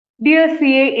Dear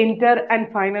CA inter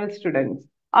and final students,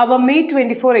 our May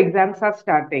 24 exams are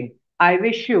starting. I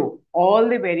wish you all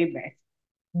the very best.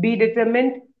 Be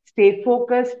determined, stay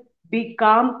focused, be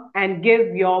calm, and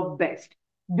give your best.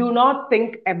 Do not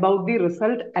think about the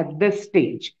result at this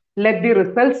stage. Let the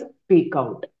results speak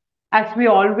out. As we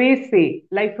always say,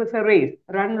 life is a race.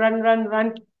 Run, run, run,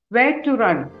 run. Where to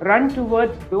run? Run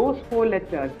towards those four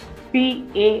letters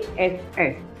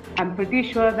PASS. I'm pretty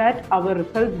sure that our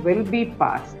results will be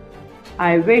passed.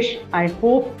 I wish, I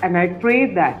hope, and I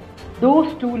pray that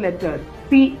those two letters,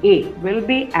 CA, will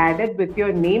be added with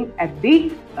your name at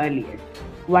the earliest.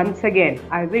 Once again,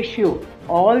 I wish you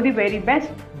all the very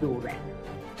best. Do well.